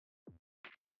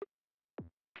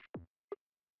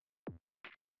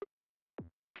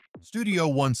Studio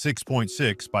One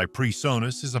 6.6 by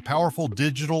PreSonus is a powerful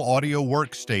digital audio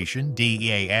workstation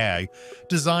 (DAW)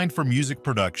 designed for music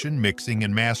production, mixing,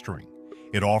 and mastering.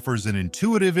 It offers an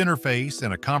intuitive interface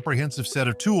and a comprehensive set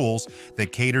of tools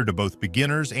that cater to both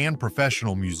beginners and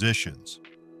professional musicians.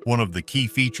 One of the key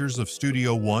features of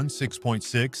Studio One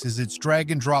 6.6 is its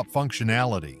drag-and-drop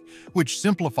functionality, which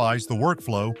simplifies the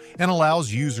workflow and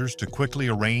allows users to quickly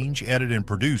arrange, edit, and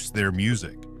produce their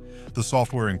music. The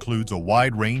software includes a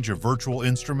wide range of virtual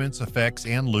instruments, effects,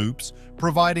 and loops,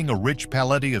 providing a rich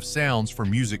palette of sounds for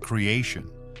music creation.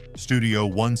 Studio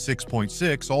One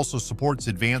 6.6 also supports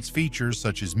advanced features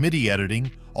such as MIDI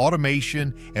editing,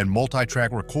 automation, and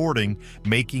multi-track recording,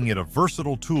 making it a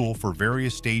versatile tool for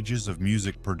various stages of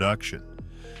music production.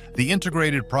 The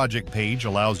integrated project page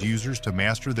allows users to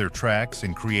master their tracks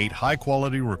and create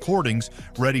high-quality recordings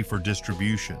ready for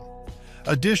distribution.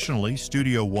 Additionally,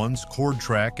 Studio One's chord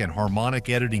track and harmonic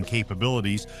editing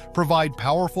capabilities provide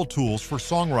powerful tools for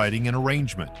songwriting and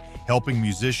arrangement, helping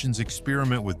musicians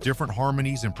experiment with different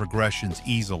harmonies and progressions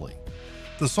easily.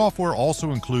 The software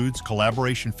also includes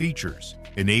collaboration features,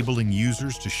 enabling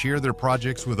users to share their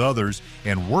projects with others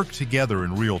and work together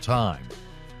in real time.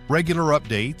 Regular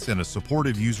updates and a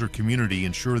supportive user community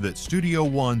ensure that Studio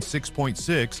One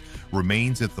 6.6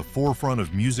 remains at the forefront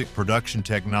of music production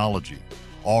technology,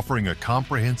 offering a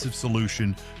comprehensive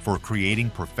solution for creating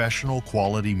professional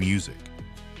quality music.